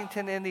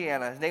 Washington,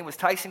 Indiana. His name was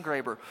Tyson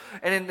Graber.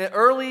 And in the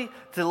early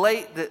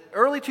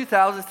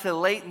 2000s to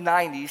late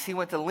 90s, he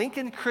went to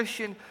Lincoln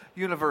Christian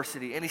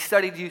University, and he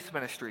studied youth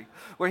ministry,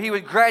 where he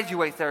would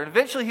graduate there. And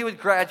eventually he would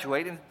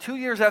graduate, and 2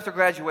 years after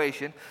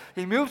graduation,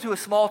 he moved to a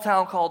small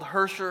town called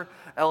Herscher,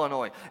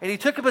 Illinois. And he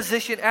took a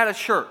position at a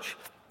church.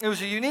 It was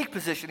a unique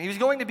position. He was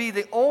going to be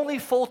the only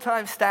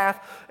full-time staff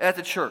at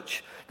the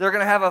church. They're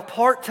going to have a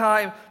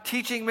part-time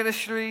teaching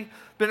minister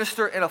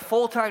and a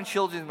full-time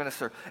children's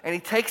minister. And he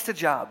takes the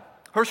job.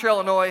 Herscher,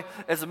 Illinois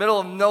is the middle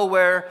of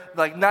nowhere,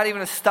 like not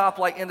even a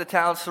stoplight in the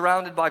town,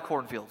 surrounded by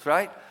cornfields,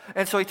 right?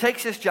 And so he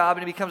takes this job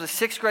and he becomes a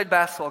 6th grade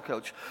basketball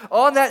coach.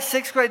 On that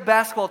 6th grade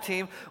basketball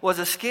team was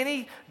a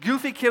skinny,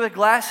 goofy kid with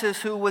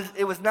glasses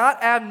it was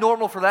not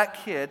abnormal for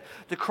that kid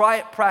to cry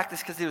at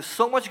practice because there was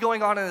so much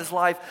going on in his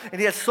life and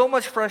he had so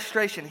much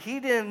frustration. He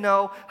didn't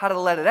know how to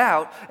let it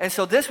out. And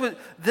so this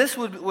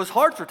was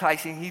hard for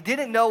Tyson. He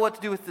didn't know what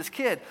to do with this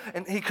kid.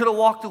 And he could have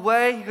walked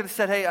away. He could have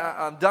said, hey,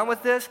 I'm done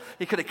with this.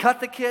 He could have cut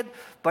the kid,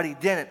 but he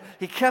didn't.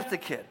 He kept the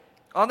kid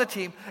on the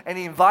team and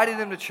he invited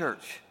him to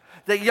church.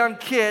 That young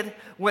kid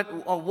went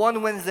on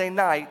one Wednesday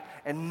night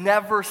and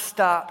never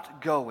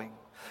stopped going.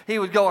 He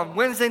would go on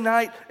Wednesday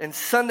night and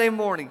Sunday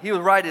morning. He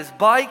would ride his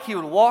bike. He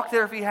would walk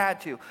there if he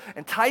had to.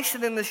 And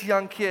Tyson and this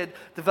young kid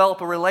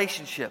developed a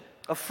relationship,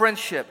 a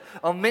friendship,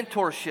 a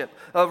mentorship,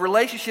 a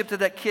relationship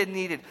that kid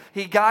needed.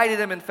 He guided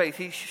him in faith.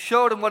 He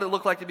showed him what it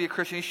looked like to be a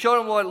Christian. He showed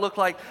him what it looked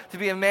like to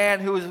be a man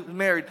who was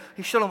married.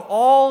 He showed him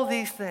all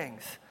these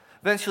things.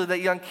 Eventually,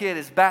 that young kid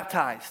is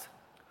baptized.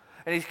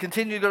 And he's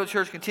continued to go to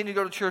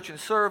church and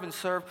serve.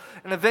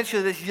 And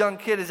eventually this young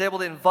kid is able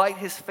to invite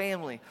his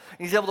family. And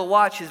he's able to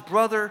watch his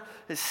brother,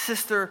 his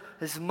sister,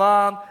 his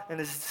mom, and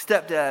his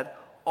stepdad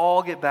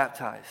all get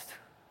baptized.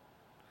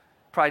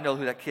 Probably know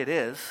who that kid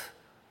is.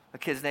 The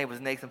kid's name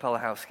was Nathan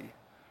Pelahowski.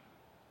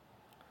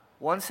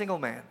 One single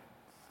man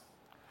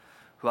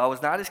who I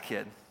was not his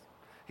kid.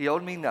 He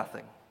owed me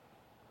nothing,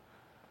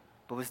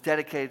 but was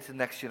dedicated to the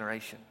next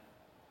generation.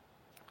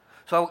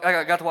 So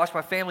I got to watch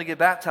my family get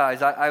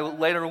baptized. I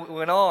later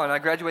went on. I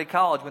graduated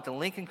college, went to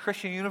Lincoln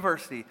Christian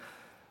University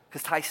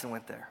because Tyson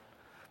went there.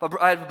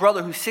 But I have a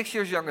brother who's 6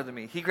 years younger than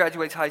me. He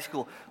graduates high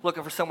school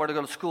looking for somewhere to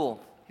go to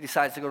school. He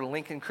decides to go to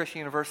Lincoln Christian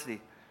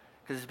University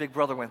because his big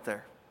brother went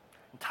there.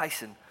 And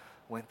Tyson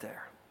went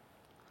there.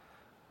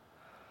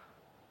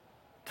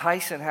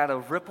 Tyson had a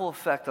ripple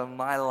effect on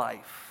my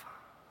life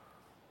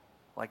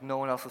like no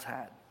one else has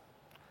had.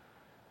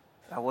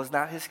 I was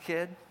not his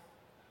kid.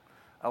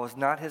 I was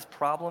not his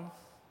problem.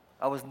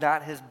 I was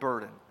not his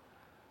burden.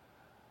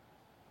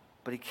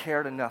 But he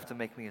cared enough to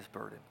make me his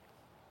burden.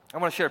 I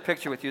want to share a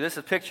picture with you. This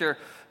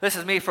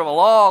is me from a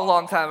long,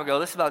 long time ago.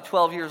 This is about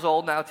 12 years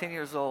old now, 10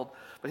 years old.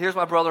 But here's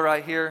my brother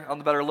right here. I'm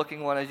the better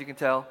looking one, as you can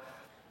tell.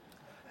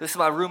 This is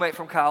my roommate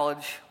from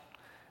college.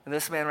 And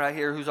this man right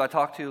here, who I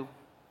talk to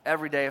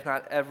every day, if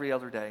not every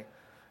other day,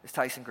 is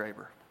Tyson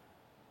Graber.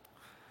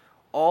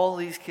 All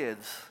these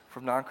kids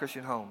from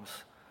non-Christian homes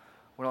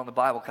went on to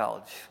Bible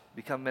college,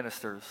 become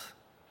ministers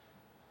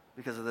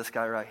because of this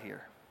guy right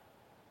here.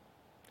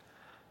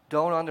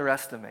 Don't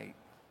underestimate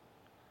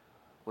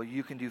what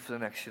you can do for the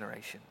next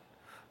generation.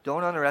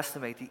 Don't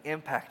underestimate the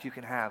impact you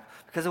can have.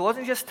 Because it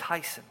wasn't just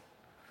Tyson.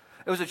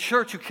 It was a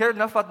church who cared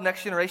enough about the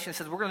next generation and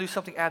said, we're going to do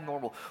something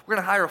abnormal. We're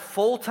going to hire a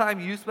full-time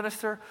youth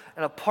minister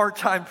and a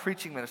part-time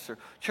preaching minister.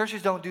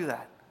 Churches don't do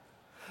that.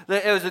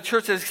 It was a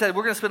church that said,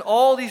 we're going to spend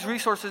all these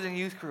resources in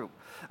youth group.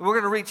 And we're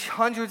going to reach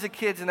hundreds of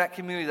kids in that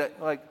community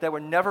that were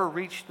never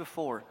reached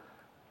before.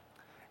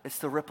 It's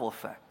the ripple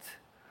effect.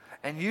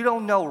 And you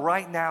don't know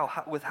right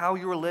now, with how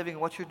you're living,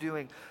 what you're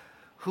doing,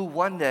 who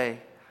one day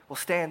will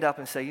stand up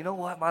and say, you know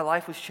what, my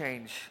life was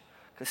changed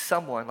because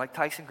someone like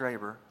Tyson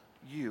Graber,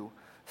 you,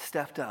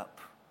 stepped up,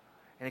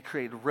 and it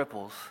created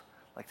ripples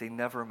like they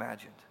never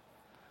imagined.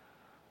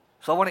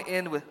 So I want to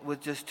end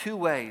with just two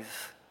ways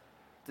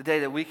today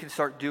that we can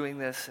start doing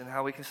this and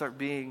how we can start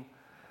being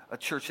a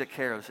church that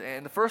cares.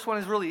 And the first one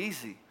is really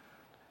easy.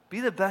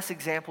 Be the best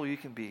example you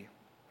can be.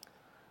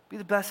 Be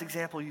the best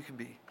example you can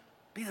be.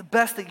 Be the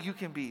best that you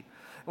can be.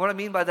 And what I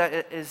mean by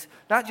that is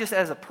not just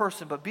as a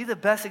person, but be the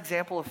best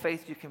example of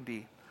faith you can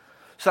be.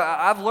 So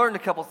I've learned a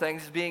couple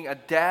things, being a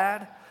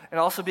dad and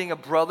also being a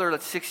brother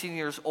that's 16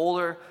 years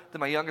older than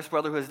my youngest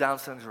brother who has Down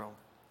syndrome.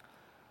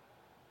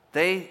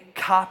 They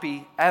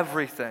copy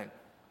everything.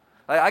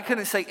 I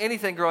couldn't say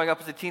anything growing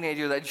up as a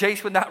teenager that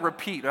Jace would not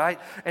repeat, right?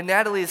 And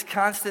Natalie is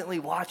constantly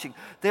watching.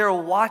 They're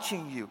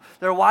watching you.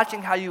 They're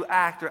watching how you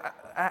act. They're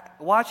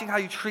watching how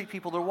you treat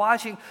people. They're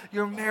watching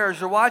your marriage.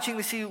 They're watching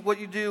to see what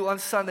you do on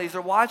Sundays.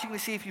 They're watching to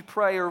see if you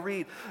pray or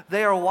read.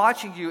 They are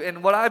watching you.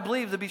 And what I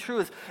believe to be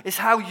true is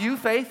how you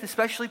faith,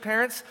 especially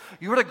parents,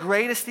 you're the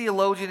greatest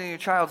theologian in your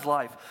child's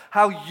life.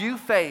 How you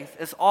faith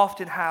is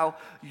often how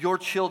your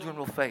children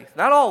will faith.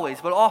 Not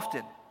always, but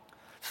often.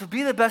 So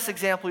be the best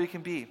example you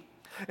can be.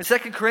 In 2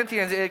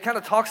 Corinthians, it kind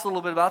of talks a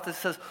little bit about this.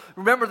 It says,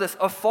 remember this,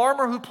 a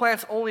farmer who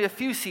plants only a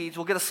few seeds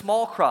will get a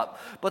small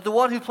crop, but the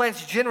one who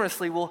plants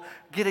generously will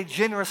get a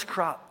generous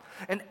crop.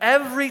 And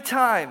every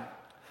time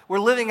we're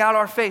living out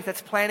our faith,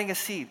 that's planting a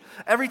seed.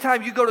 Every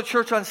time you go to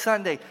church on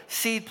Sunday,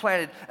 seed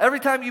planted.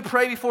 Every time you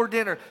pray before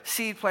dinner,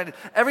 seed planted.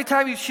 Every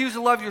time you choose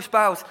to love your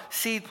spouse,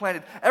 seed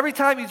planted. Every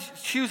time you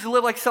choose to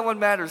live like someone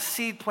matters,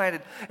 seed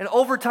planted. And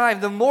over time,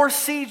 the more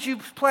seeds you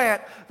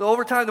plant,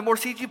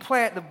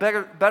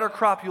 the better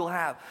crop you'll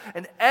have.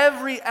 And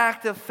every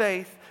act of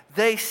faith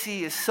they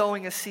see is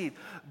sowing a seed.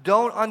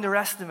 Don't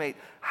underestimate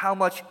how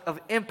much of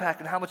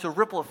impact and how much a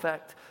ripple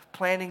effect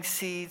planting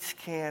seeds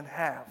can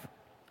have.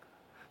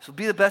 So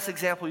be the best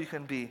example you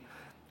can be.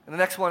 And the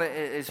next one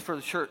is for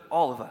the church,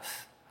 all of us.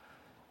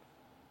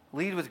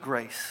 Lead with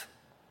grace.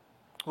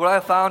 What I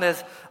have found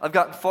is I've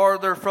gotten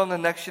farther from the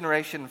next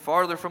generation,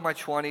 farther from my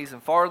 20s,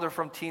 and farther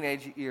from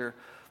teenage year.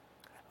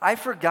 I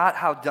forgot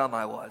how dumb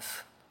I was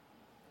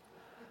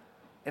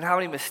and how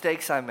many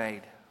mistakes I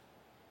made.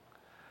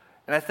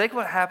 And I think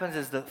what happens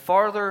is the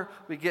farther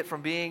we get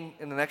from being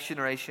in the next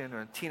generation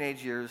or in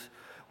teenage years,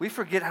 we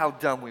forget how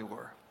dumb we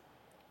were.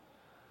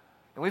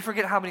 And we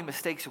forget how many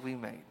mistakes we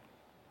made.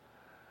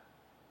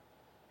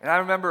 And I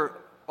remember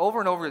over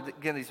and over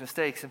again these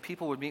mistakes, and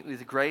people would meet me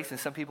with grace, and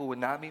some people would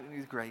not meet me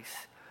with grace.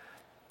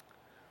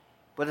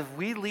 But if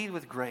we lead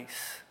with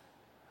grace,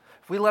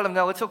 if we let them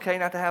know it's okay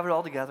not to have it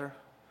all together,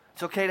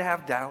 it's okay to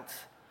have doubts,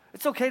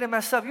 it's okay to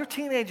mess up. You're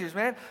teenagers,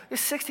 man. You're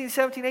 16,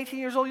 17, 18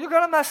 years old. You're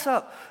going to mess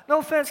up.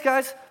 No offense,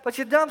 guys, but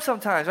you're dumb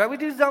sometimes, right? We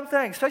do dumb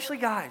things, especially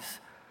guys.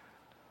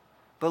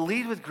 But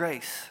lead with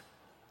grace.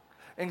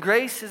 And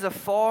grace is a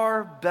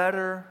far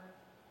better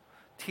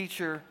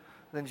teacher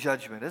than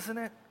judgment, isn't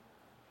it?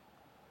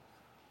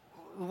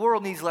 The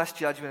world needs less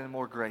judgment and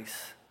more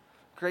grace.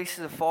 Grace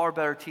is a far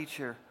better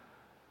teacher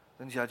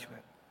than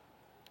judgment.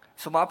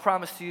 So my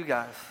promise to you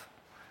guys,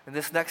 in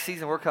this next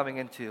season we're coming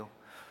into,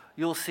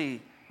 you'll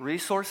see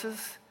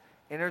resources,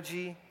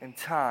 energy, and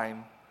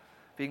time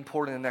being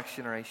poured in the next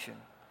generation.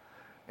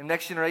 And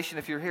next generation,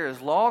 if you're here,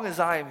 as long as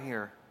I am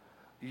here,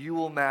 you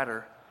will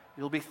matter.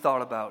 You'll be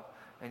thought about.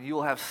 And you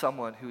will have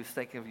someone who is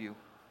thinking of you.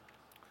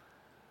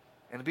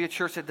 And to be a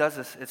church that does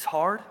this, it's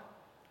hard.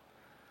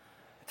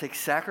 It takes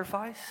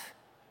sacrifice.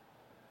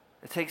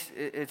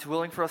 It's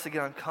willing for us to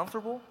get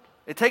uncomfortable.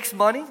 It takes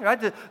money,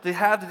 right, to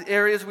have the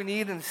areas we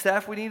need and the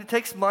staff we need. It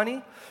takes money.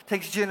 It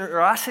takes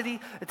generosity.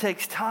 It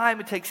takes time.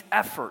 It takes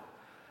effort.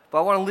 But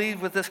I want to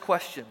leave with this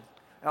question.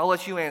 And I'll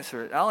let you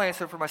answer it. I'll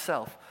answer it for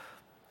myself.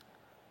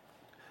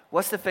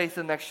 What's the faith of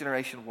the next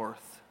generation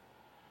worth?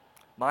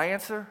 My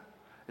answer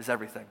is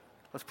everything.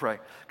 Let's pray.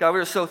 God, we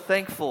are so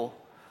thankful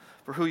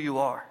for who you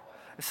are.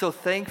 And so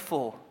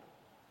thankful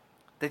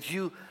that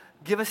you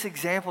give us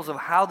examples of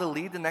how to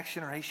lead the next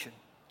generation.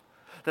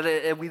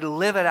 That we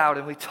live it out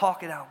and we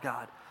talk it out,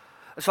 God.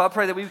 And so I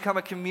pray that we become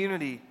a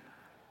community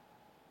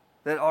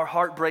that our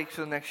heart breaks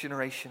for the next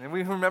generation. And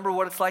we remember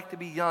what it's like to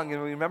be young,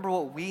 and we remember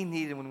what we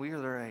needed when we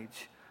were their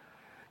age.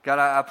 God,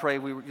 I pray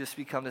we just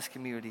become this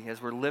community as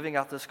we're living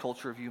out this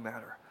culture of You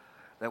Matter,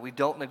 that we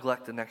don't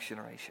neglect the next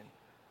generation,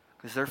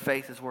 because their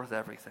faith is worth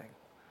everything.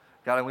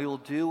 God, and we will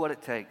do what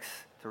it takes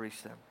to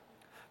reach them,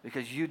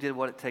 because You did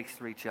what it takes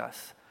to reach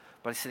us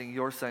by sending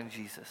Your Son,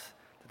 Jesus,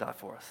 to die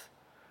for us.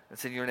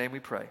 It's in Your name we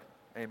pray.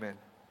 Amen.